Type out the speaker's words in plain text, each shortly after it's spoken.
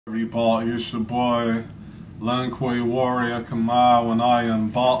Everybody, it's your boy Lanquay Warrior Kamau, and I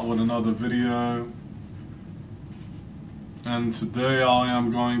am back with another video. And today I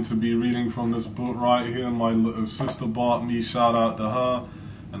am going to be reading from this book right here. My little sister bought me, shout out to her.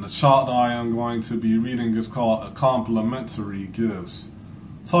 And the chapter I am going to be reading is called Complementary Gifts.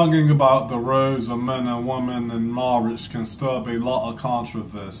 Talking about the roles of men and women in marriage can stir up a lot of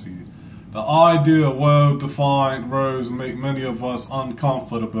controversy. The idea of well-defined roles make many of us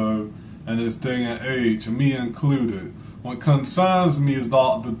uncomfortable in this day and age, me included. What concerns me is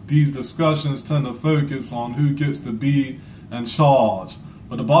that these discussions tend to focus on who gets to be in charge.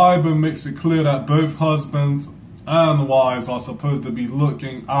 But the Bible makes it clear that both husbands and wives are supposed to be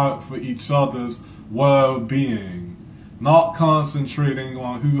looking out for each other's well-being, not concentrating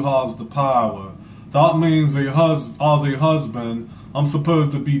on who has the power. That means as a husband, I'm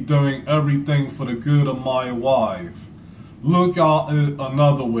supposed to be doing everything for the good of my wife. Look at it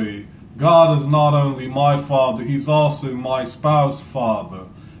another way. God is not only my father, he's also my spouse's father.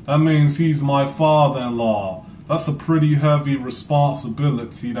 That means he's my father-in-law. That's a pretty heavy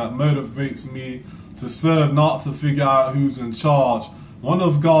responsibility that motivates me to serve, not to figure out who's in charge. One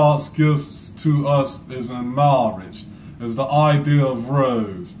of God's gifts to us is in marriage, is the idea of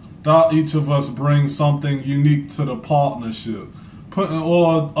roles. That each of us brings something unique to the partnership. Putting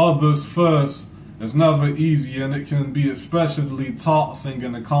all others first is never easy, and it can be especially taxing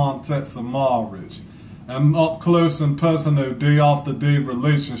in the context of marriage. An up close and personal day after day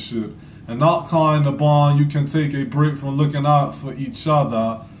relationship, and that kind of bond you can take a break from looking out for each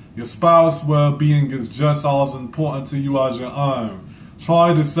other. Your spouse's well-being is just as important to you as your own.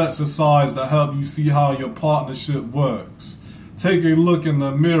 Try this exercise to help you see how your partnership works. Take a look in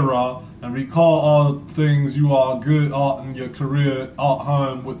the mirror and recall all the things you are good at in your career, at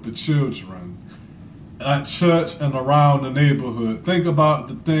home with the children, at church and around the neighborhood. Think about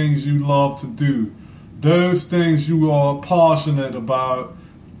the things you love to do, those things you are passionate about.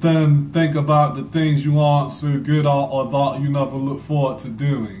 Then think about the things you aren't so good at or that you never look forward to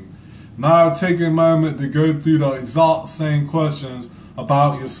doing. Now take a moment to go through the exact same questions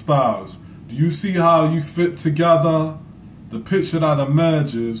about your spouse. Do you see how you fit together? The picture that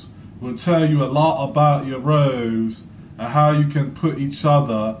emerges will tell you a lot about your roles and how you can put each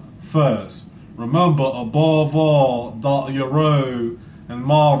other first. Remember, above all, that your role in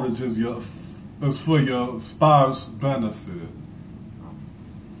marriage is for your spouse's benefit.